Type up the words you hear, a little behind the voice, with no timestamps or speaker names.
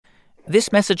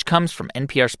This message comes from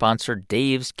NPR sponsor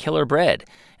Dave's Killer Bread,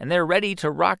 and they're ready to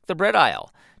rock the bread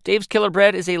aisle. Dave's Killer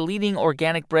Bread is a leading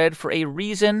organic bread for a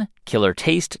reason: killer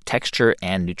taste, texture,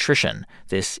 and nutrition.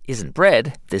 This isn't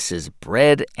bread, this is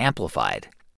bread amplified.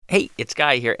 Hey, it's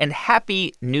Guy here, and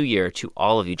Happy New Year to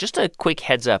all of you. Just a quick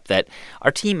heads up that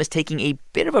our team is taking a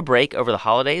bit of a break over the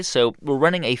holidays, so we're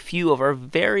running a few of our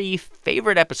very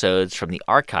favorite episodes from the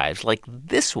archives, like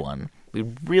this one. We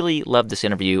really love this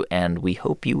interview, and we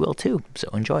hope you will too, so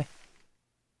enjoy.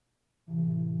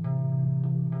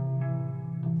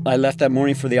 I left that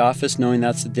morning for the office knowing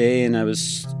that's the day, and I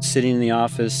was sitting in the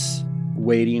office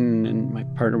waiting, and my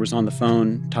partner was on the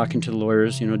phone talking to the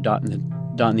lawyers,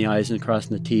 dotting the I's and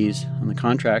crossing the T's on the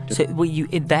contract. So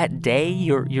that day,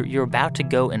 you're about to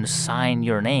go and sign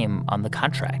your name on the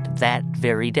contract that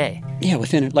very day. Yeah,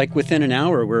 within an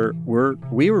hour,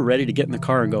 we were ready to get in the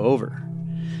car and go over.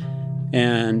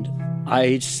 And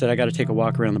I said, I got to take a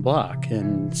walk around the block.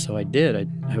 And so I did.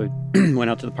 I went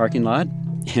out to the parking lot,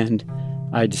 and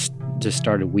I just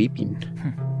started weeping.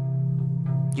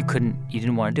 You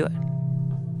didn't want to do it?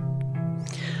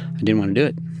 I didn't want to do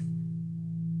it.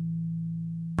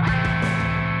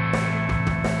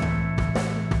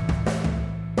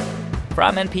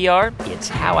 From NPR, it's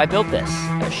How I Built This,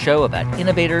 a show about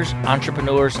innovators,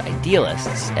 entrepreneurs,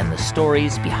 idealists, and the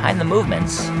stories behind the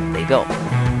movements they built.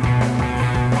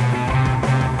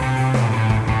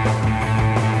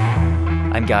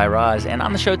 I'm Guy Raz, and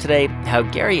on the show today, how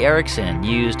Gary Erickson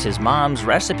used his mom's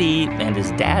recipe and his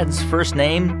dad's first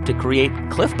name to create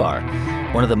Clif Bar,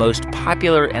 one of the most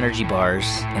popular energy bars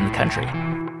in the country.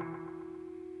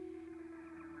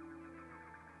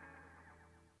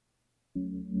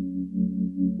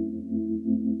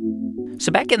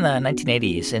 So back in the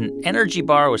 1980s, an energy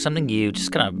bar was something you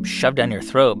just kind of shoved down your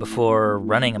throat before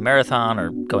running a marathon or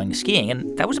going skiing,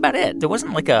 and that was about it. There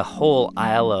wasn't like a whole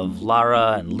aisle of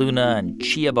Lara and Luna and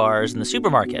Chia bars in the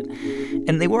supermarket,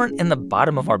 and they weren't in the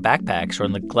bottom of our backpacks or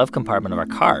in the glove compartment of our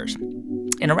cars.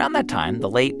 And around that time, the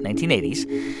late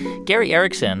 1980s, Gary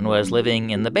Erickson was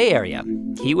living in the Bay Area.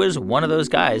 He was one of those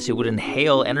guys who would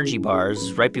inhale energy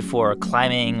bars right before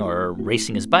climbing or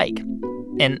racing his bike.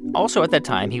 And also at that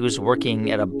time, he was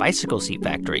working at a bicycle seat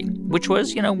factory, which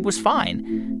was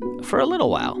fine for a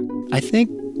little while. I think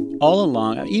all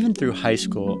along, even through high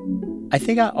school, I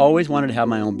think I always wanted to have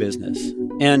my own business.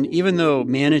 And even though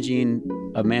managing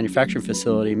a manufacturing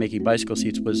facility, making bicycle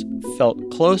seats felt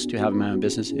close to having my own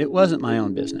business, it wasn't my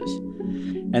own business.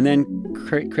 And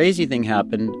then crazy thing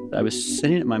happened. I was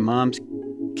sitting at my mom's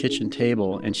kitchen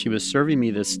table, and she was serving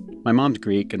me this. My mom's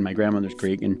Greek and my grandmother's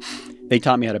Greek, and they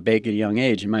taught me how to bake at a young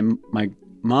age. And my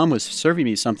mom was serving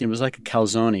me something. It was like a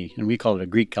calzone, and we called it a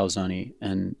Greek calzone.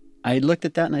 And I looked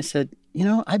at that and I said,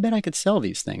 I bet I could sell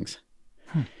these things.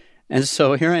 And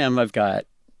so here I am.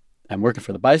 I'm working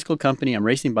for the bicycle company. I'm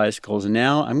racing bicycles, and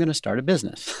now I'm going to start a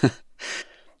business.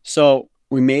 So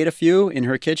we made a few in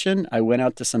her kitchen. I went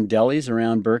out to some delis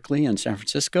around Berkeley and San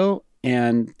Francisco,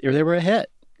 and they were a hit.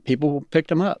 People picked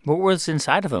them up. What was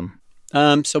inside of them?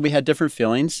 So we had different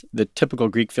fillings. The typical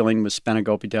Greek filling was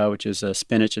spanakopita, which is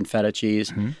spinach and feta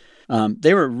cheese. Mm-hmm.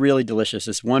 They were really delicious,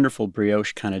 this wonderful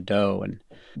brioche kind of dough.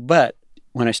 But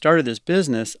when I started this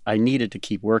business, I needed to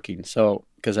keep working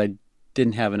because I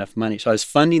didn't have enough money. So I was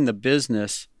funding the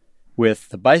business with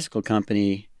the bicycle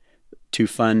company to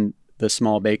fund the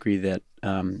small bakery that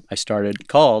I started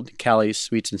called Callie's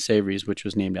Sweets and Savories, which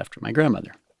was named after my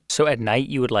grandmother. So at night,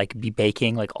 you would be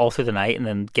baking all through the night, and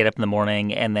then get up in the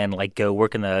morning and then go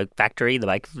work in the factory, the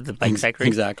bike factory?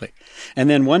 Exactly. And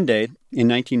then one day in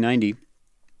 1990,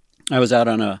 I was out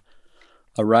on a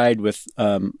ride with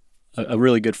a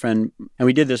really good friend, and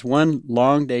we did this one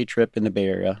long day trip in the Bay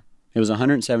Area. It was a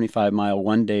 175-mile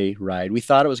one-day ride. We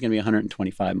thought it was going to be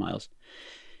 125 miles.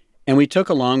 And we took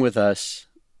along with us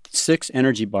 6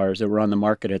 energy bars that were on the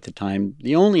market at the time.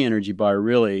 The only energy bar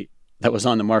really that was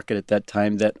on the market at that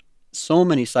time that so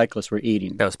many cyclists were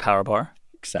eating. That was Power Bar?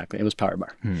 Exactly. It was Power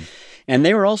Bar. And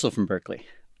they were also from Berkeley,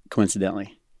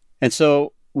 coincidentally. And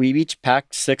so we each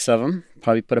packed 6 of them,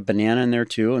 probably put a banana in there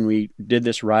too, and we did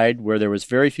this ride where there was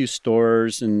very few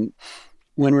stores. And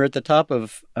when we were at the top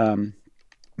of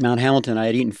Mount Hamilton, I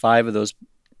had eaten 5 of those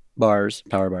bars,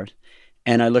 Power Bars,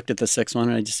 and I looked at the 6th one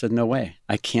and I just said, no way,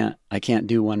 I can't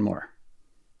do one more.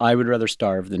 I would rather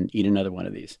starve than eat another one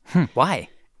of these. Why?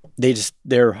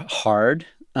 They're hard.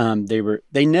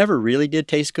 They never really did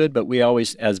taste good, but we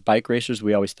always, as bike racers,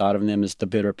 we always thought of them as the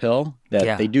bitter pill,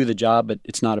 that they do the job, but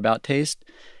it's not about taste.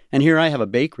 And here I have a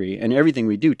bakery, and everything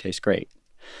we do tastes great.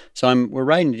 So we're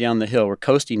riding down the hill. We're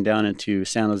coasting down into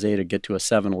San Jose to get to a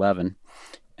 7-Eleven.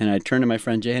 And I turned to my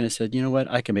friend Jay and I said, you know what?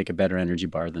 I can make a better energy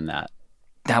bar than that.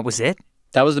 That was it?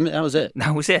 That was it.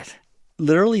 That was it.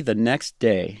 Literally the next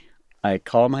day, I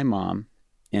called my mom,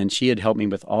 and she had helped me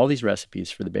with all these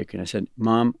recipes for the bakery. And I said,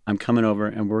 Mom, I'm coming over,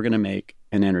 and we're going to make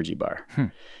an energy bar.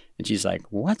 And she's like,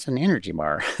 what's an energy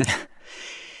bar?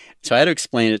 So I had to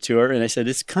explain it to her, and I said,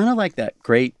 it's kind of like that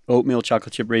great oatmeal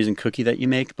chocolate chip raisin cookie that you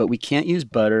make, but we can't use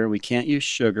butter, we can't use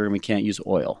sugar, and we can't use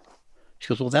oil. She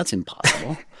goes, well, that's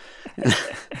impossible.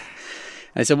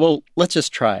 I said, well, let's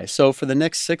just try. So for the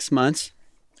next 6 months,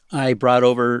 I brought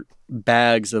over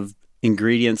bags of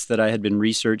ingredients that I had been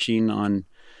researching on,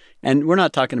 and we're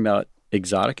not talking about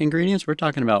exotic ingredients, we're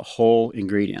talking about whole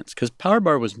ingredients, because Power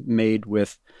Bar was made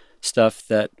with stuff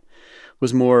that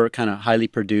was more kind of highly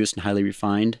produced and highly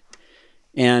refined.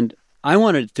 And I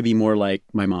wanted it to be more like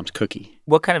my mom's cookie.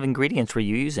 What kind of ingredients were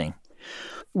you using?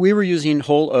 We were using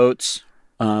whole oats,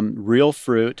 real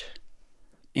fruit,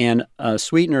 and a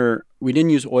sweetener. We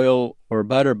didn't use oil or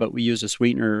butter, but we used a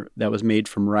sweetener that was made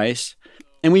from rice.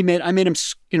 And I made them,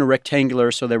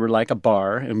 rectangular, so they were like a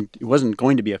bar. And it wasn't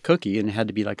going to be a cookie, and it had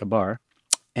to be like a bar.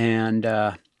 And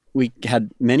we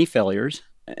had many failures.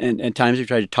 And at times we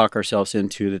tried to talk ourselves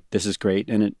into that this is great.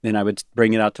 And then I would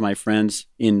bring it out to my friends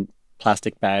in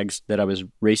plastic bags that I was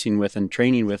racing with and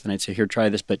training with. And I'd say, here, try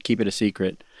this, but keep it a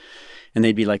secret. And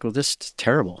they'd be like, well, this is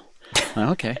terrible.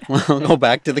 Okay, well, I'll go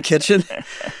back to the kitchen.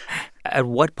 At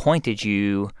what point did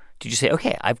you say,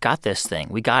 okay, I've got this thing.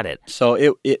 We got it.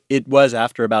 So it was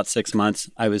after about 6 months,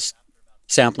 I was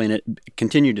sampling it,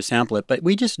 continued to sample it. But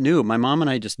we just knew, my mom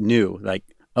and I just knew, like,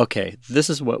 okay, this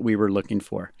is what we were looking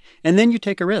for. And then you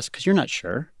take a risk because you're not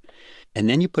sure. And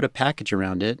then you put a package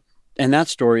around it. And that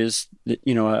story is,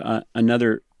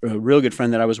 another real good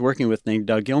friend that I was working with named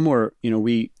Doug Gilmore.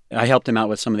 I helped him out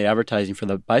with some of the advertising for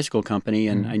the bicycle company.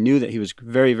 And I knew that he was a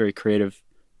very, very creative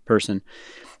person.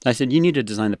 I said, you need to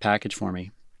design the package for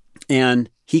me. And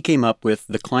he came up with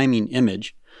the climbing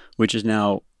image, which is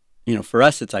now, for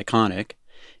us, it's iconic.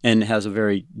 And has a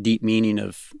very deep meaning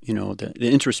of, the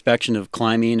introspection of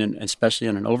climbing, and especially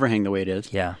on an overhang the way it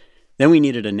is. Yeah. Then we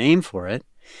needed a name for it,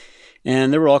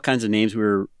 and there were all kinds of names we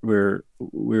were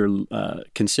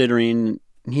considering.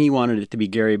 He wanted it to be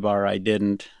Gary Bar, I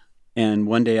didn't. And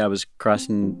one day I was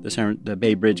crossing the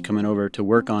Bay Bridge coming over to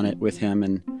work on it with him,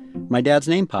 and my dad's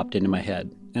name popped into my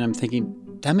head. And I'm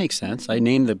thinking, that makes sense. I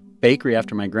named the bakery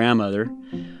after my grandmother.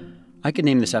 I could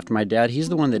name this after my dad. He's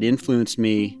the one that influenced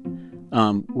me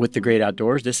with the great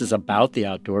outdoors. This is about the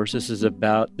outdoors. This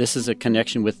is a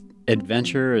connection with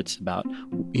adventure. It's about,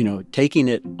 taking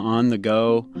it on the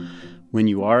go when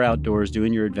you are outdoors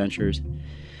doing your adventures.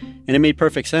 And it made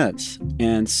perfect sense.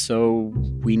 And so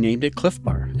we named it Clif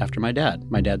Bar after my dad.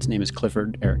 My dad's name is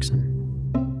Clifford Erickson.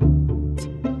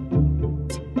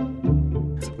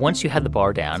 Once you had the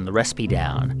bar down, the recipe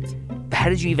down, how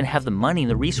did you even have the money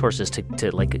and the resources to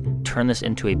turn this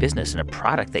into a business and a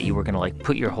product that you were going to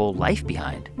put your whole life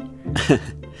behind?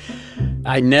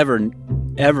 I never,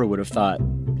 ever would have thought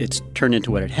it's turned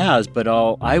into what it has, but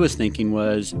all I was thinking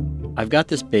was, I've got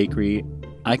this bakery,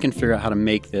 I can figure out how to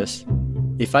make this.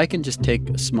 If I can just take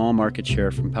a small market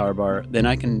share from Power Bar, then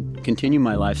I can continue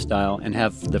my lifestyle and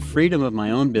have the freedom of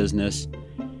my own business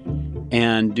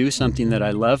and do something that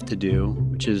I love to do,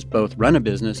 which is both run a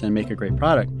business and make a great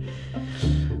product.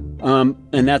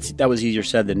 And that was easier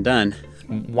said than done.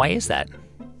 Why is that?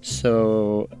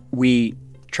 So we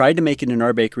tried to make it in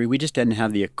our bakery. We just didn't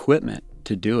have the equipment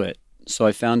to do it. So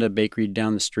I found a bakery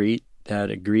down the street that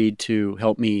agreed to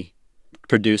help me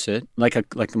produce it,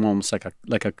 almost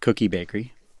like a cookie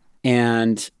bakery.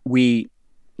 And we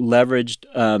leveraged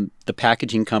the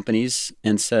packaging companies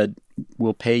and said,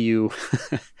 we'll pay you,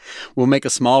 we'll make a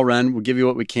small run, we'll give you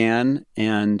what we can,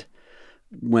 and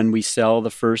when we sell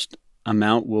the first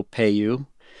amount, we'll pay you.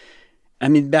 I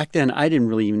mean, back then, I didn't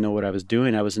really even know what I was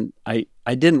doing.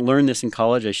 I didn't learn this in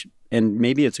college, and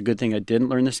maybe it's a good thing I didn't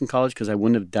learn this in college because I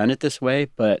wouldn't have done it this way,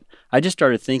 but I just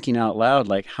started thinking out loud,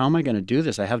 like, how am I going to do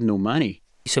this? I have no money.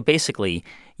 So basically,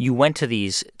 you went to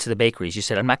the bakeries. You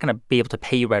said, I'm not going to be able to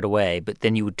pay you right away, but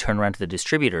then you would turn around to the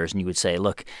distributors and you would say,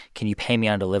 look, can you pay me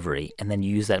on delivery? And then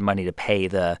you use that money to pay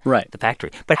the factory.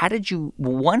 But how did you,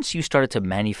 once you started to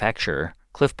manufacture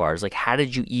Clif Bars, how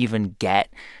did you even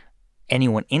get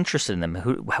anyone interested in them?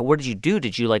 What did you do?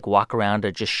 Did you walk around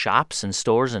to just shops and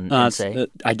stores and say?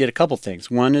 I did a couple things.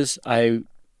 One is I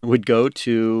would go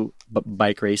to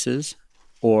bike races,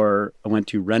 or I went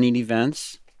to running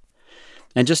events,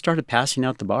 and just started passing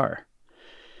out the bar.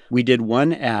 We did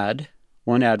one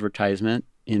advertisement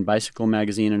in Bicycle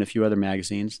Magazine and a few other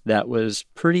magazines that was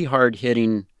pretty hard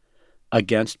hitting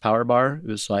against Power Bar. It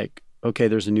was like, okay,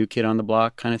 there's a new kid on the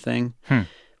block kind of thing.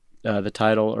 The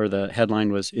title or the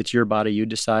headline was, "It's your body, you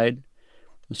decide."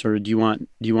 Sort of, do you want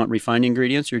refined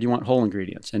ingredients or do you want whole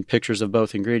ingredients? And pictures of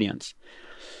both ingredients.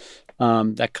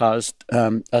 That caused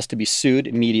us to be sued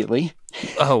immediately.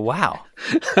 Oh, wow.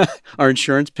 Our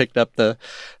insurance picked up the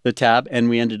tab, and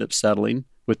we ended up settling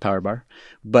with Power Bar.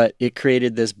 But it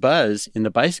created this buzz in the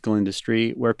bicycle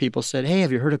industry where people said, "Hey,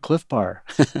 have you heard of Clif Bar?"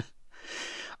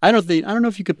 I don't know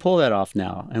if you could pull that off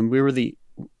now. And we were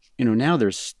now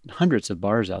there's hundreds of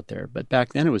bars out there, but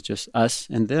back then it was just us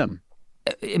and them.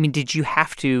 I mean, did you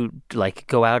have to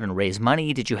go out and raise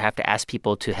money? Did you have to ask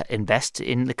people to invest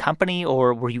in the company,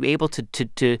 or were you able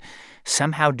to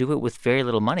somehow do it with very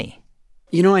little money?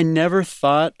 I never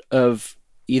thought of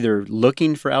either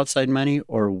looking for outside money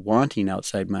or wanting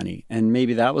outside money. And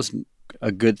maybe that was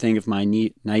a good thing of my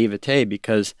naivete,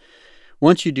 because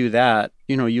once you do that,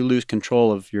 you lose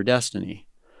control of your destiny.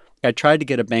 I tried to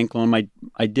get a bank loan.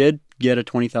 I did get a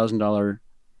 $20,000.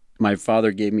 My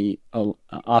father gave me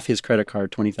off his credit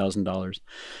card $20,000.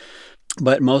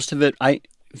 But most of it, I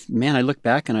look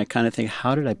back and I kind of think,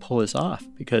 how did I pull this off?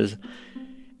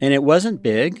 And it wasn't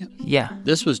big. Yeah.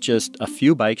 This was just a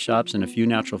few bike shops and a few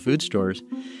natural food stores.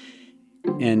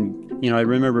 And, I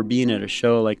remember being at a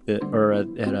show at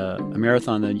a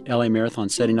marathon, the LA Marathon,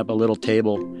 setting up a little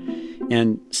table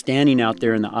and standing out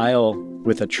there in the aisle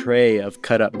with a tray of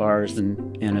cut-up bars.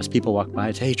 And as people walk by,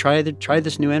 I'd say, "Hey, try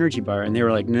this new energy bar." And they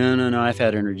were like, No, I've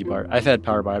had energy bar. I've had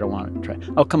Power Bar. I don't want to try it."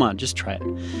 "Oh, come on, just try it."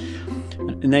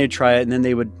 And they'd try it, and then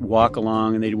they would walk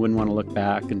along, and they wouldn't want to look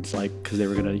back. And it's because they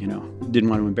were going to, didn't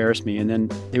want to embarrass me. And then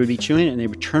they would be chewing it, and they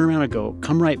would turn around and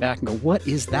come right back and go, "What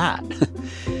is that?"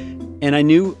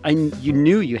 And you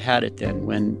knew you had it then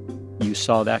when you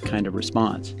saw that kind of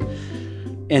response.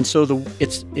 And so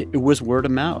it was word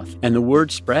of mouth, and the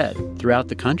word spread throughout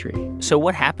the country. So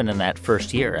what happened in that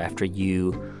first year after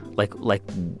you,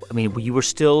 you were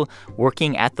still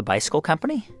working at the bicycle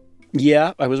company?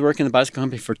 Yeah, I was working at the bicycle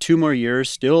company for 2 more years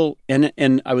still,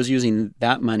 and I was using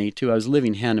that money too. I was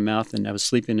living hand to mouth, and I was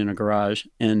sleeping in a garage,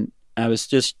 and I was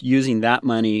just using that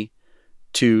money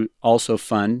to also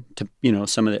fund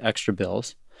some of the extra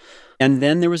bills. And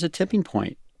then there was a tipping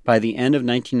point. By the end of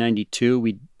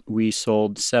 1992, we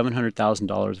sold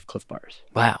 $700,000 of Clif Bars.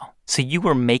 Wow. So you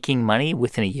were making money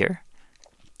within a year?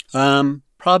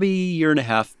 Probably a year and a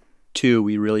half, 2,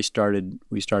 we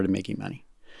started making money.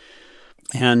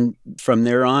 And from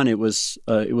there on, it was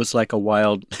like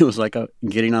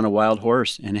getting on a wild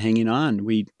horse and hanging on.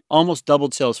 We almost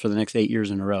doubled sales for the next 8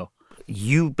 years in a row.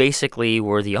 You basically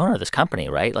were the owner of this company,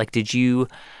 right? Did you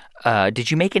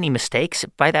make any mistakes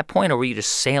by that point, or were you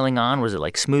just sailing on? Was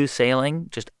it smooth sailing?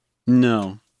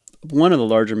 No. One of the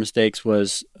larger mistakes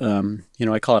was,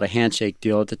 I call it a handshake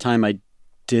deal. At the time, I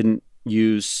didn't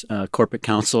use corporate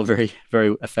counsel very,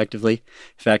 very effectively.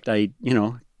 In fact,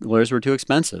 lawyers were too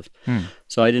expensive.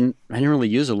 So I didn't really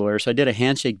use a lawyer. So I did a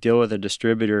handshake deal with a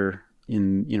distributor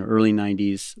in early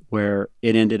 90s where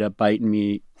it ended up biting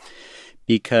me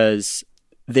because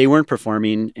they weren't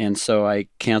performing, and so I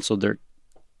canceled their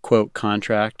quote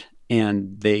contract,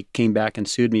 and they came back and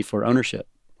sued me for ownership.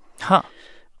 Huh.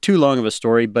 Too long of a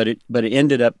story, but it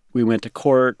ended up, we went to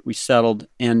court, we settled,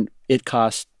 and it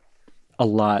cost a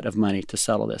lot of money to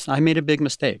settle this. I made a big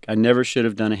mistake. I never should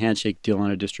have done a handshake deal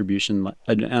on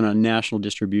a national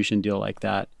distribution deal like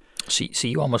that. So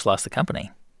you almost lost the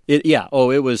company. It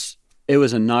was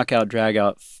a knockout,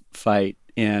 drag-out fight,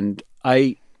 and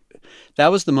that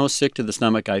was the most sick to the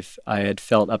stomach I had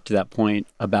felt up to that point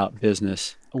about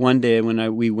business. One day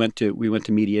when we went to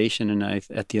mediation, and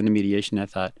at the end of mediation, I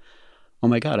thought, "Oh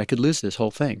my God, I could lose this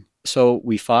whole thing." So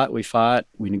we fought,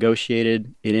 we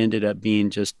negotiated. It ended up being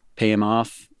just pay him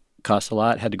off. Cost a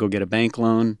lot. Had to go get a bank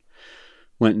loan.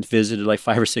 Went and visited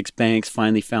 5 or 6 banks.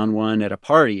 Finally found one at a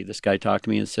party. This guy talked to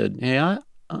me and said, "Hey,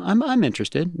 I'm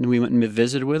interested." And we went and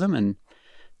visited with him, and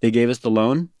they gave us the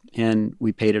loan, and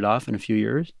we paid it off in a few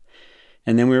years.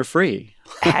 And then we were free.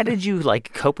 How did you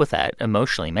cope with that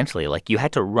emotionally, mentally? You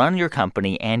had to run your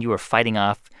company, and you were fighting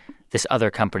off this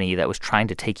other company that was trying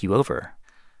to take you over.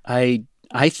 I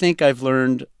think I've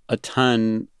learned a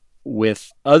ton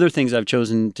with other things I've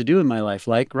chosen to do in my life,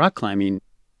 like rock climbing.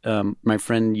 My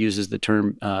friend uses the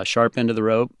term sharp end of the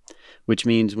rope, which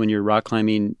means when you're rock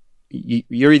climbing,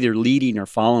 you're either leading or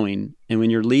following. And when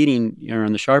you're leading, you're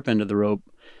on the sharp end of the rope,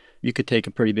 you could take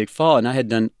a pretty big fall. And I had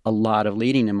done a lot of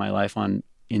leading in my life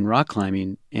in rock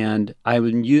climbing. And I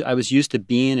was used to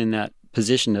being in that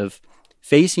position of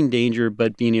facing danger,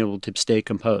 but being able to stay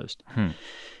composed.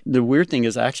 The weird thing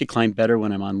is I actually climb better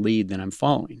when I'm on lead than I'm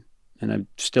following. And I'm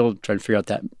still trying to figure out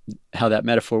how that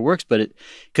metaphor works, but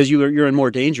because you're in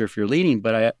more danger if you're leading,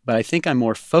 but I think I'm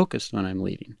more focused when I'm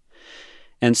leading.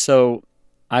 And so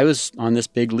I was on this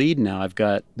big lead now. I've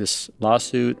got this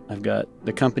lawsuit. I've got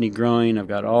the company growing. I've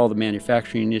got all the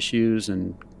manufacturing issues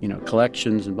and,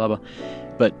 collections and blah, blah.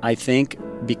 But I think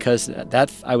because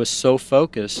that I was so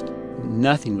focused,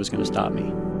 nothing was going to stop me.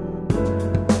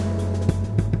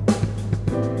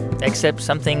 Except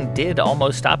something did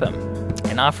almost stop him.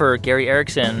 An offer Gary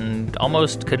Erickson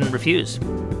almost couldn't refuse.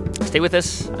 Stay with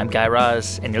us. I'm Guy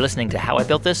Raz, and you're listening to How I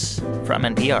Built This from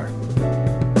NPR.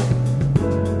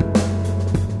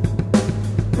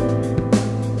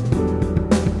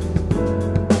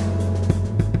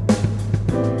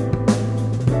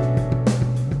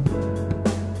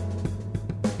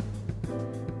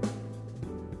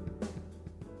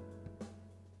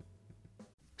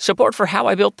 Support for How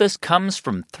I Built This comes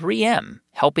from 3M,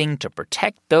 helping to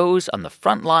protect those on the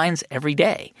front lines every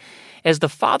day. As the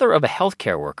father of a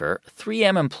healthcare worker,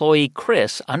 3M employee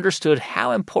Chris understood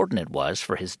how important it was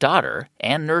for his daughter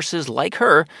and nurses like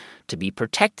her to be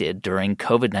protected during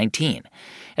COVID-19.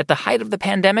 At the height of the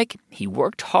pandemic, he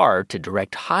worked hard to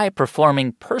direct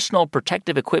high-performing personal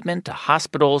protective equipment to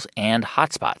hospitals and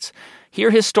hotspots.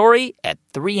 Hear his story at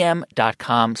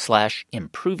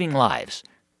 3m.com/improving lives.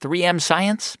 3M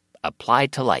Science,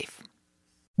 applied to life.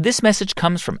 This message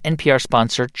comes from NPR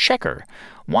sponsor Checker.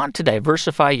 Want to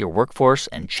diversify your workforce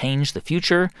and change the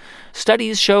future?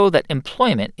 Studies show that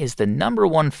employment is the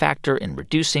 #1 factor in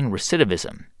reducing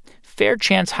recidivism. Fair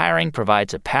Chance Hiring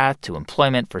provides a path to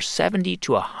employment for 70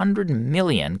 to 100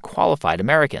 million qualified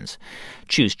Americans.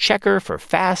 Choose Checker for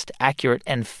fast, accurate,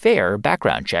 and fair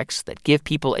background checks that give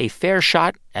people a fair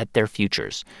shot at their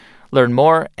futures. Learn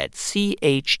more at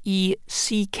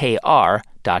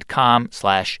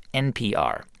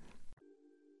checkr.com/NPR.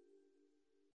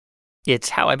 It's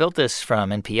How I Built This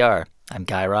from NPR. I'm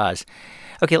Guy Raz.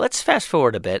 Okay, let's fast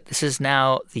forward a bit. This is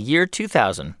now the year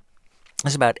 2000.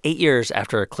 It's about 8 years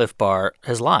after Clif Bar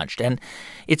has launched, and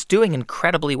it's doing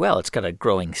incredibly well. It's got a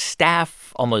growing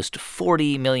staff, almost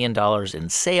 $40 million in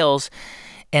sales.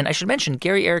 And I should mention,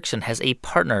 Gary Erickson has a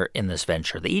partner in this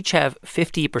venture. They each have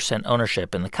 50%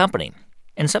 ownership in the company.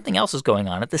 And something else is going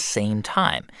on at the same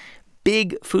time.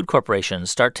 Big food corporations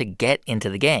start to get into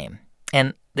the game,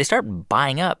 and they start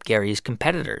buying up Gary's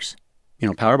competitors.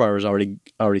 Power Bar was already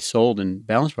sold and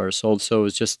Balance Bar was sold, so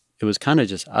it was kind of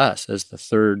just us as the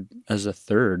third.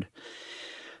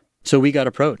 So we got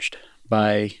approached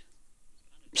by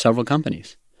several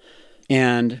companies.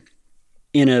 And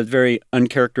in a very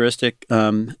uncharacteristic,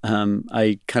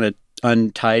 I kind of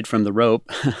untied from the rope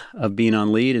of being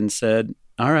on lead and said,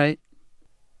 all right,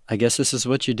 I guess this is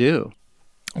what you do.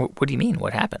 What do you mean?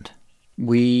 What happened?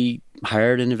 We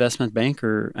hired an investment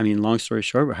banker. Long story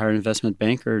short, we hired an investment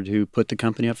banker to put the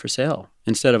company up for sale.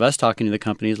 Instead of us talking to the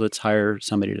companies, let's hire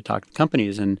somebody to talk to the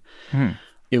companies. And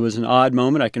it was an odd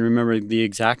moment. I can remember the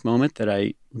exact moment that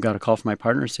I got a call from my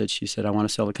partner. She said, I want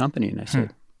to sell the company. And I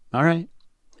said, all right.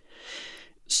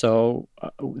 So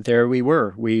there we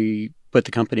were. We put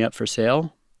the company up for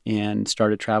sale and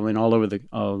started traveling all over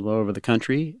the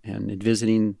country and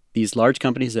visiting these large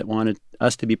companies that wanted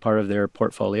us to be part of their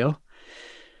portfolio.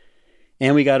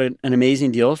 And we got an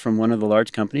amazing deal from one of the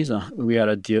large companies. We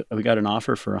got an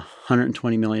offer for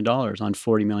 $120 million on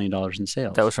 $40 million in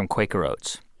sales. That was from Quaker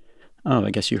Oats. Oh,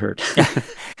 I guess you heard.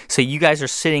 So you guys are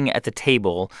sitting at the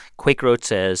table. Quaker Oats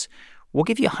says, we'll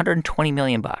give you $120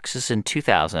 million. This is in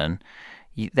 2000.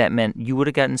 That meant you would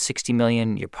have gotten $60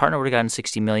 million, your partner would have gotten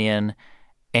 $60 million,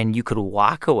 and you could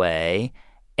walk away.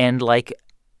 And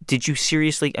did you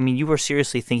seriously? You were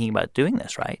seriously thinking about doing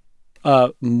this, right?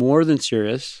 More than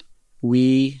serious.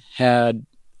 We had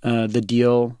the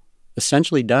deal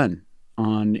essentially done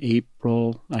on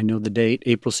April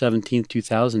 17th,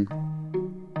 2000.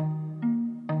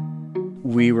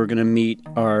 We were going to meet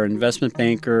our investment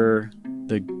banker,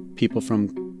 the people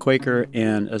from Quaker,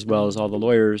 and as well as all the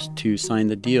lawyers to sign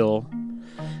the deal,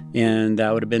 and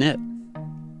that would have been it.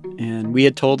 And we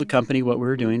had told the company what we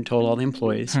were doing, told all the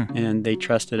employees, and they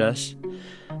trusted us.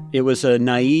 It was a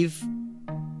naive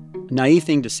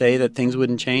thing to say that things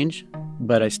wouldn't change,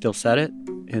 but I still said it,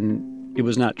 and it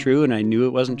was not true, and I knew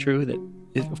it wasn't true,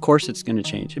 of course it's going to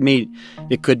change.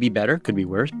 It could be better, could be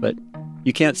worse, but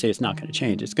you can't say it's not going to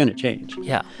change. It's going to change.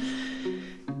 Yeah.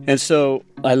 And so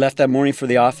I left that morning for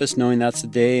the office knowing that's the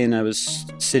day, and I was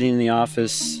sitting in the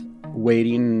office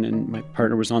waiting, and my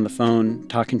partner was on the phone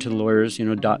talking to the lawyers,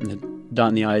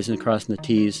 dotting the I's and crossing the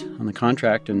T's on the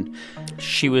contract. And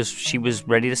she was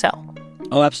ready to sell.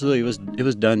 Oh, absolutely. It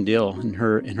was done deal in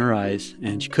her eyes,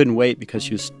 and she couldn't wait because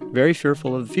she was very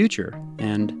fearful of the future.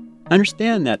 And I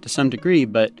understand that to some degree,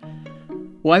 but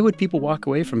why would people walk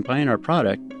away from buying our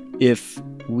product if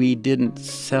we didn't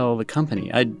sell the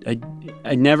company?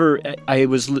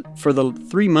 for the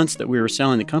 3 months that we were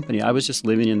selling the company, I was just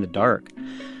living in the dark.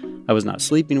 I was not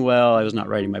sleeping well. I was not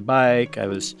riding my bike. I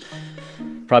was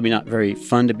probably not very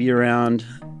fun to be around.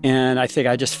 And I think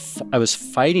I was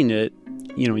fighting it,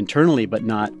 internally, but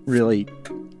not really,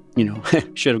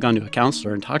 should have gone to a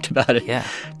counselor and talked about it. Yeah.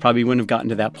 Probably wouldn't have gotten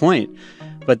to that point.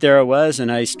 But there I was,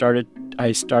 and I started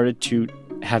to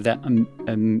have that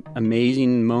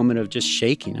amazing moment of just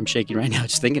shaking. I'm shaking right now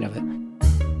just thinking of it.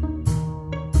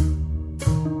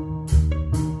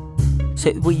 So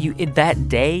that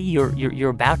day, you're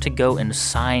about to go and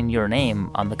sign your name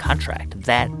on the contract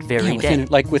that very day.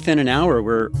 Within an hour,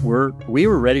 we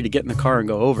were ready to get in the car and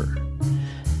go over.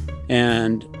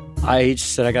 And I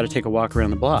said I got to take a walk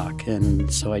around the block,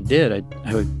 and so I did.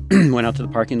 I went out to the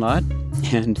parking lot,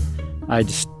 and I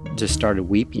just started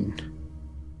weeping.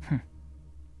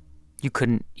 You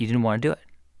didn't want to do it.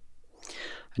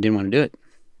 I didn't want to do it.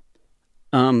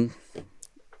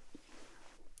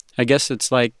 I guess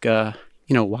it's like,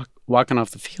 walking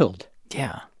off the field.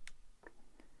 Yeah.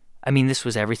 I mean, this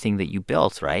was everything that you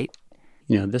built, right?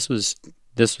 This was,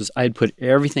 I'd put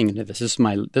everything into this. This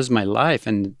is my life,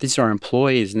 and these are our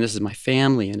employees, and this is my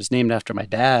family, and it's named after my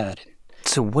dad.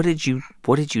 So what did you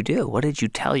do? What did you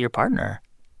tell your partner?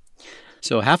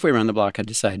 So halfway around the block, I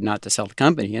decided not to sell the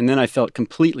company, and then I felt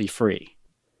completely free.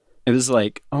 It was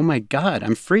like, oh my God,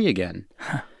 I'm free again.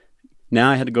 Huh. Now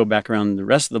I had to go back around the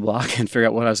rest of the block and figure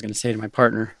out what I was going to say to my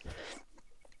partner.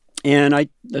 And I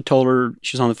told her,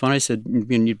 she was on the phone, I said,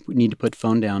 you need to put the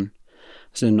phone down.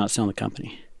 I said, I'm not selling the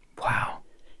company. Wow.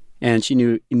 And she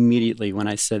knew immediately when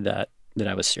I said that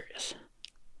I was serious.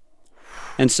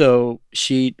 And so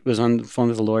she was on the phone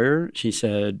with the lawyer. She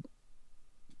said,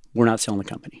 we're not selling the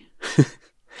company.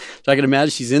 So I can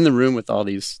imagine she's in the room with all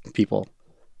these people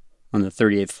on the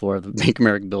 38th floor of the Bank of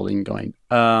America building going,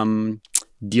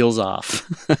 deal's off.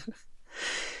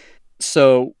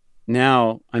 So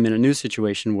now I'm in a new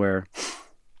situation where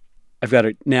I've got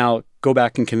to now go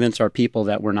back and convince our people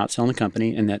that we're not selling the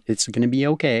company and that it's going to be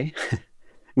okay.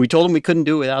 We told them we couldn't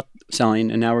do it without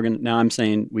selling, and now I'm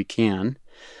saying we can.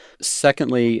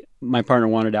 Secondly, my partner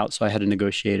wanted out, so I had to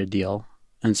negotiate a deal.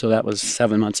 And so that was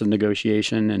 7 months of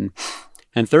negotiation.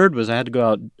 And third was I had to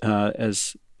go out,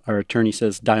 as our attorney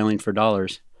says, dialing for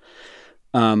dollars.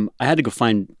 I had to go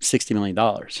find $60 million.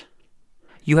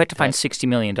 You had to find $60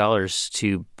 million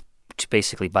to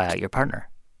basically buy out your partner.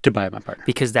 To buy out my partner.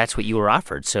 Because that's what you were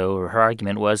offered. So her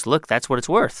argument was, look, that's what it's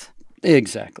worth.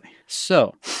 Exactly.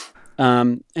 So,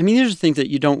 these are things that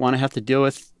you don't want to have to deal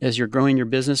with as you're growing your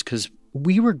business, because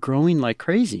we were growing like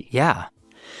crazy. Yeah.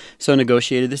 So I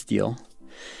negotiated this deal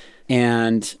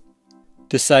and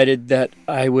decided that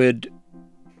I would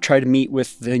try to meet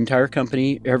with the entire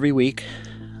company every week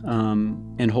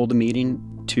and hold a meeting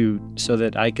so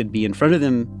that I could be in front of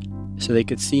them, so they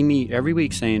could see me every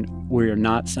week saying, we are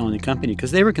not selling the company,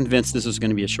 because they were convinced this was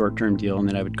going to be a short-term deal and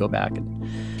then I would go back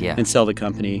and sell the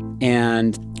company.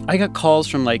 And I got calls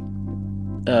from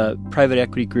private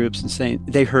equity groups and saying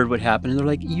they heard what happened, and they're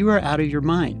like, you are out of your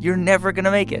mind. You're never going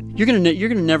to make it. You're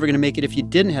never going to make it if you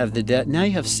didn't have the debt. Now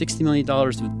you have $60 million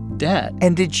of debt.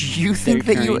 And did you think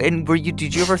did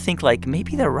you ever think, like,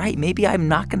 maybe they're right? Maybe I'm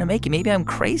not going to make it. Maybe I'm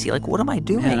crazy. Like, what am I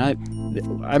doing?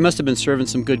 Man, I must have been serving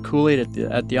some good Kool-Aid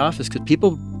at the office, because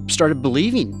people started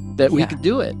believing that we could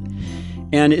do it.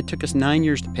 And it took us 9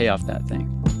 years to pay off that thing.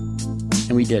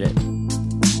 And we did it.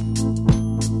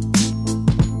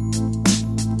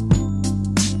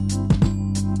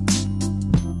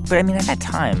 But at that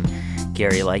time,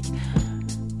 Gary,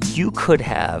 you could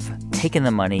have taken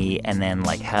the money and then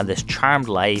had this charmed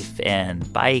life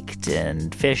and biked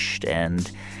and fished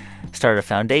and started a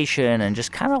foundation and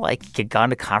just kind of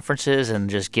gone to conferences and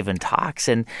just given talks.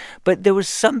 But there was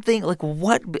something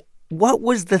what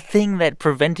was the thing that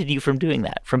prevented you from doing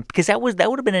that? Because that would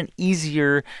have been an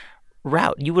easier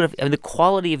route. You would have the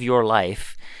quality of your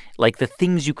life, the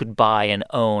things you could buy and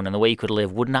own and the way you could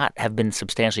live, would not have been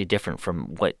substantially different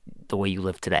from the way you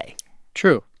live today.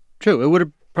 True. It would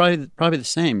have probably the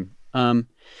same.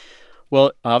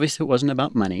 Well, obviously it wasn't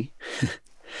about money.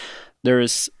 There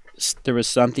was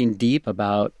something deep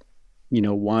about,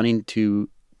 wanting to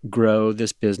grow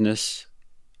this business.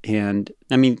 And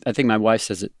I think my wife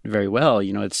says it very well.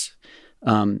 It's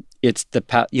the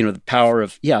power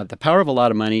of a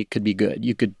lot of money could be good.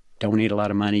 You could donate a lot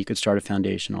of money, you could start a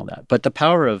foundation, all that. But the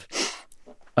power of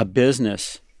a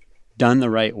business done the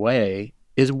right way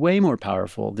is way more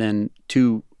powerful than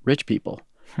two rich people.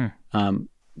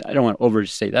 I don't want to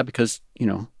overstate that, because,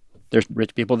 there's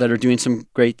rich people that are doing some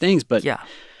great things. But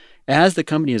as the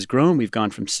company has grown, we've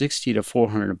gone from 60 to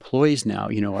 400 employees now.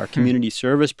 Our community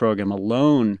service program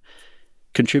alone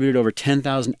contributed over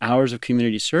 10,000 hours of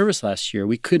community service last year.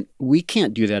 We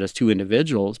can't do that as two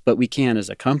individuals, but we can as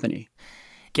a company.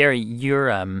 Gary,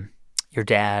 your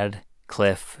dad,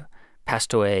 Clif,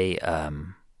 passed away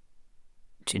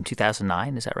in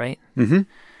 2009. Is that right? Mm-hmm.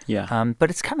 Yeah. But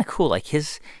it's kind of cool. Like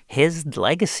his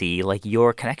legacy, like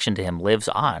your connection to him, lives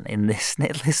on in this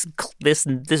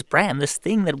brand, this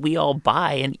thing that we all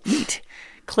buy and eat.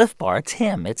 Clif Bar. It's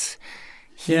him. It's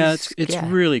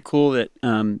really cool that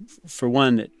for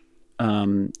one that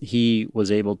he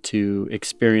was able to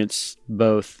experience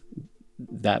both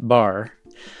that bar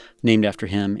named after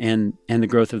him and the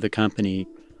growth of the company.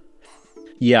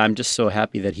 Yeah, I'm just so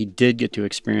happy that he did get to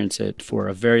experience it for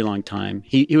a very long time.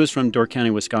 He was from Door County,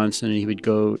 Wisconsin, and he would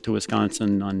go to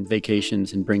Wisconsin on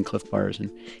vacations and bring Clif Bars. And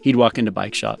he'd walk into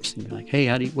bike shops and be like, "Hey,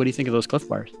 what do you think of those Clif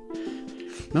Bars?"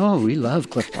 "No, we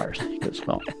love Clif Bars." He goes,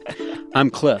 "Well,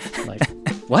 I'm Clif." Like,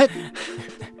 "What?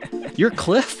 You're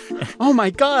Clif? Oh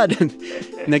my God!"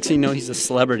 Next thing you know, he's a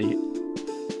celebrity.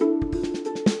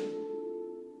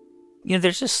 You know,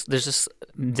 there's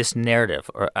this narrative,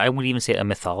 or I would even say a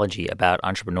mythology about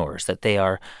entrepreneurs, that they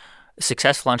are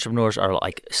successful entrepreneurs are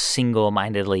like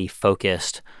single-mindedly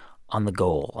focused on the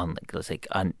goal, and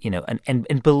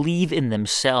believe in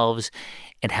themselves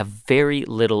and have very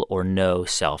little or no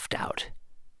self-doubt.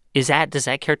 Does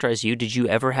that characterize you? Did you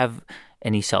ever have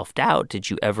any self-doubt?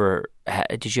 Did you ever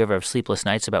have sleepless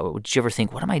nights about did you ever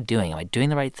think, what am I doing? Am I doing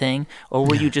the right thing? Or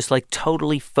were you just like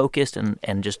totally focused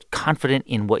and just confident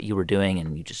in what you were doing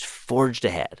and you just forged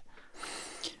ahead?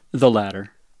 The latter.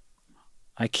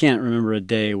 I can't remember a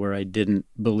day where I didn't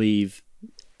believe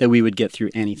that we would get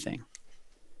through anything.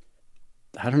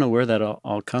 I don't know where that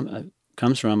all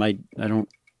comes from. I don't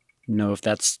know if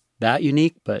that's that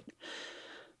unique, but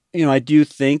I do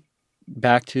think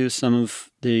back to some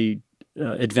of the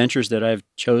adventures that I've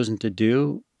chosen to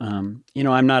do. I'm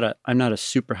not a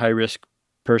super high risk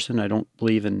person. I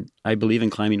believe in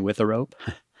climbing with a rope,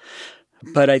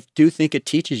 but I do think it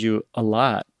teaches you a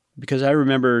lot, because I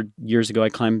remember years ago I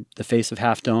climbed the face of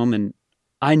Half Dome, and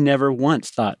I never once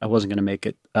thought I wasn't going to make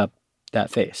it up that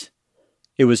face.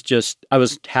 It was just I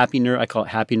was happy. I call it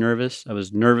happy nervous. I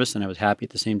was nervous and I was happy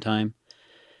at the same time.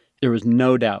 There was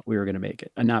no doubt we were going to make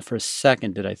it, and not for a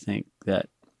second did I think that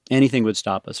anything would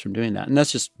stop us from doing that. And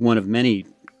that's just one of many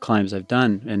climbs I've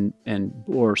done,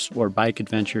 or bike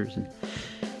adventures, and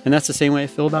that's the same way I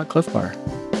feel about Clif Bar.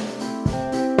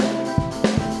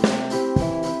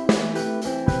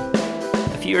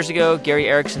 A few years ago, Gary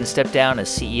Erickson stepped down as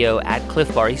CEO at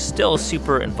Clif Bar. He's still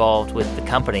super involved with the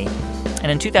company,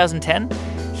 and in 2010,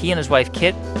 he and his wife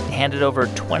Kit handed over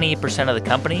 20% of the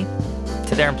company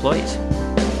to their employees.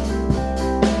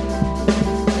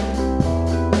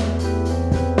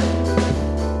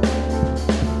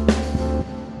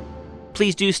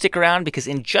 Please do stick around, because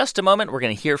in just a moment, we're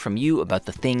going to hear from you about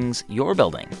the things you're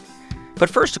building.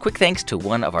 But first, a quick thanks to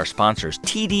one of our sponsors,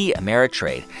 TD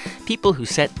Ameritrade. People who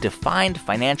set defined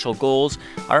financial goals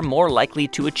are more likely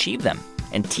to achieve them.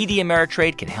 And TD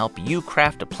Ameritrade can help you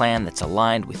craft a plan that's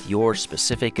aligned with your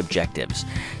specific objectives.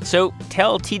 So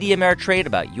tell TD Ameritrade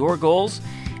about your goals,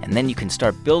 and then you can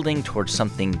start building towards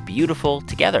something beautiful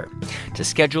together. To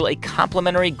schedule a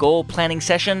complimentary goal planning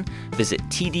session, visit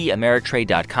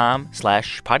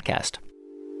tdameritrade.com/podcast.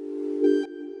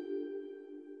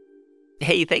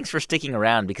 Hey, thanks for sticking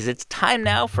around, because it's time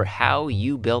now for How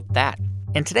You Built That.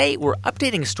 And today we're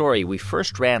updating a story we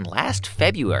first ran last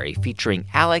February featuring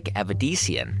Alec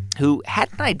Avedessian, who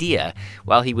had an idea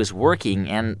while he was working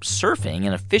and surfing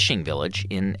in a fishing village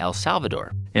in El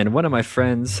Salvador. And one of my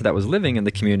friends that was living in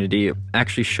the community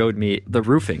actually showed me the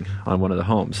roofing on one of the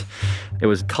homes. It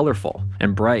was colorful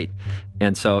and bright.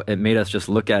 And so it made us just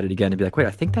look at it again and be like, wait,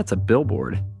 I think that's a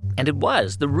billboard. And it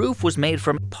was. The roof was made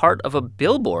from part of a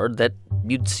billboard that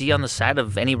you'd see on the side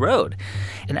of any road.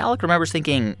 And Alec remembers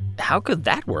thinking, how could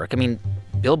that work? I mean,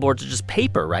 billboards are just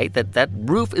paper, right? That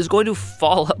roof is going to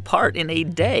fall apart in a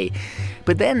day.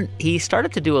 But then he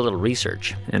started to do a little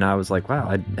research. And I was like, wow,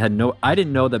 I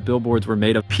didn't know that billboards were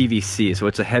made of PVC, so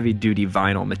it's a heavy-duty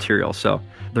vinyl material. So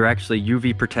they're actually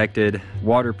UV protected,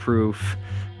 waterproof.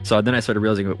 So then I started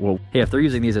realizing, well, hey, if they're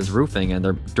using these as roofing and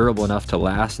they're durable enough to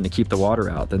last and to keep the water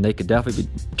out, then they could definitely be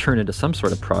turned into some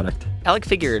sort of product. Alec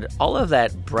figured all of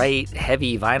that bright,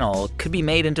 heavy vinyl could be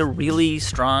made into really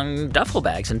strong duffel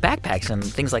bags and backpacks and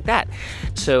things like that.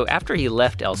 So after he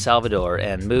left El Salvador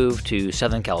and moved to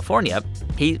Southern California,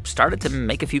 he started to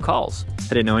make a few calls. I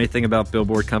didn't know anything about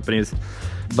billboard companies,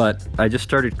 but I just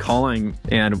started calling.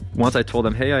 And once I told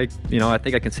them, hey, I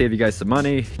think I can save you guys some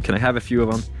money. Can I have a few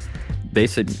of them? They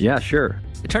said, yeah, sure.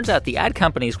 It turns out the ad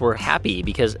companies were happy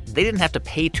because they didn't have to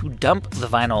pay to dump the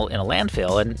vinyl in a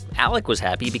landfill, and Alec was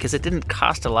happy because it didn't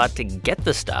cost a lot to get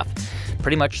the stuff,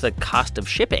 pretty much the cost of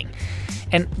shipping.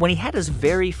 And when he had his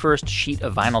very first sheet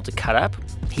of vinyl to cut up,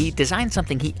 he designed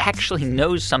something he actually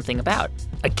knows something about,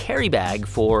 a carry bag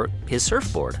for his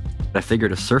surfboard. I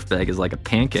figured a surf bag is like a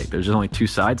pancake. There's only two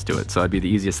sides to it, so it'd be the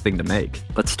easiest thing to make.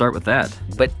 Let's start with that.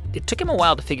 But it took him a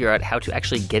while to figure out how to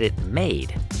actually get it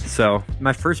made. So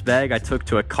my first bag I took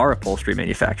to a car upholstery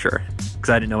manufacturer because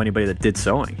I didn't know anybody that did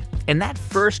sewing. And that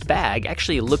first bag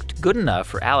actually looked good enough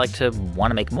for Alec to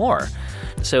want to make more.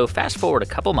 So fast forward a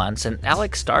couple months, and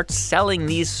Alec starts selling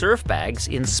these surf bags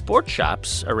in sports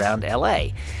shops around LA.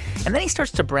 And then he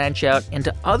starts to branch out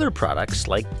into other products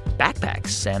like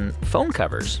backpacks and phone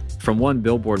covers. From one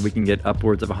billboard, we can get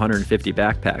upwards of 150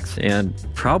 backpacks and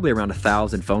probably around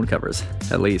 1,000 phone covers,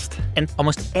 at least. And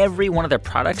almost every one of their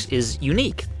products is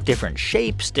unique. Different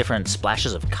shapes, different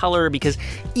splashes of color, because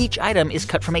each item is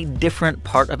cut from a different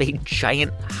part of a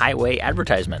giant highway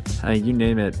advertisement. You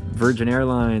name it. Virgin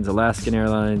Airlines, Alaskan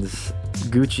Airlines,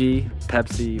 Gucci,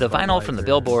 Pepsi. The vinyl from the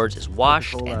billboards is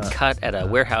washed and cut at a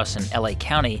warehouse in LA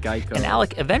County. Geico. And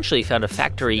Alec eventually found a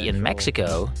factory in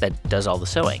Mexico that does all the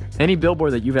sewing. Any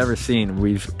billboard that you've ever seen,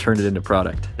 we've turned it into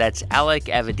product. That's Alec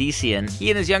Avedessian. He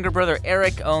and his younger brother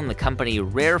Eric own the company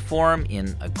Rareform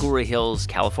in Agoura Hills,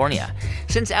 California.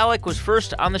 Since Alec was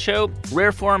first on the show,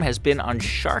 Rareform has been on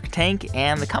Shark Tank,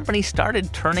 and the company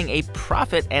started turning a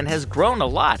profit and has grown a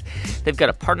lot. They've got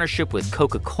a partnership with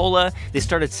Coca-Cola. They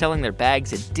started selling their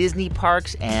bags at Disney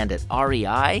parks and at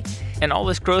REI. And all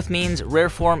this growth means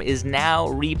Rareform is now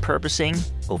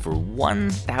repurposing over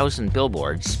 1,000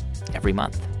 billboards every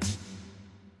month.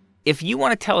 If you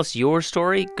want to tell us your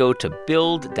story, go to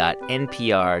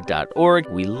build.npr.org.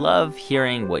 We love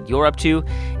hearing what you're up to.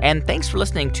 And thanks for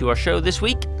listening to our show this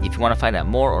week. If you want to find out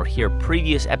more or hear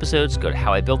previous episodes, go to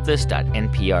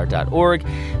howibuiltthis.npr.org.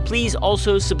 Please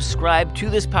also subscribe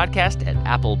to this podcast at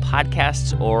Apple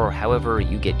Podcasts or however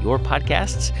you get your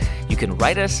podcasts. You can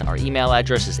write us. Our email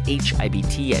address is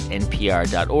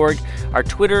hibt@npr.org. Our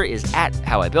Twitter is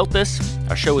 @howibuiltthis.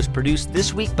 Our show was produced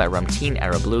this week by Ramteen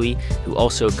Arablouei, who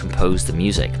also composed the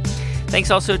music. Thanks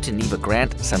also to Neva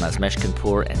Grant, Sanaz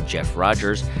Meshkinpour, and Jeff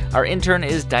Rogers. Our intern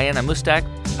is Diana Mustak.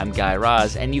 I'm Guy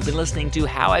Raz, and you've been listening to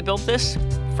How I Built This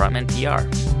from NPR.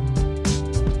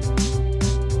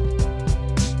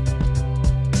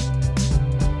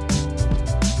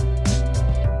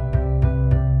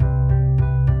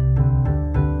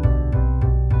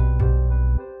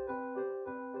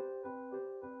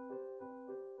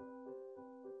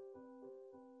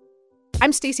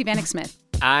 I'm Stacey Vanek Smith.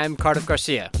 I'm Cardiff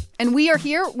Garcia. And we are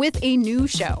here with a new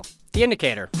show. The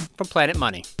Indicator from Planet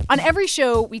Money. On every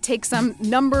show, we take some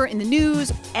number in the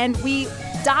news and we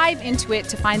dive into it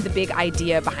to find the big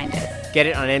idea behind it. Get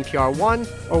it on NPR One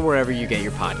or wherever you get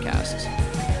your podcasts.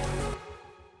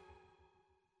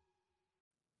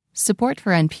 Support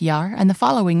for NPR and the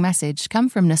following message come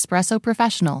from Nespresso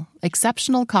Professional,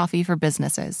 exceptional coffee for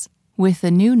businesses. With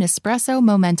the new Nespresso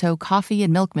Momento coffee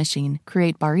and milk machine,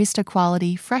 create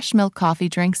barista-quality, fresh milk coffee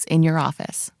drinks in your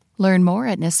office. Learn more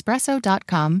at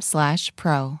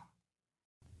nespresso.com/pro.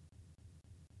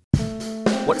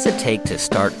 What does it take to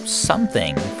start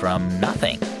something from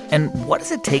nothing? And what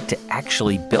does it take to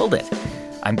actually build it?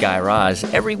 I'm Guy Raz.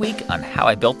 Every week on How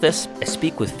I Built This, I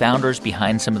speak with founders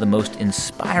behind some of the most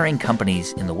inspiring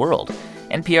companies in the world.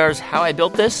 NPR's How I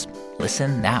Built This?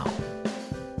 Listen now.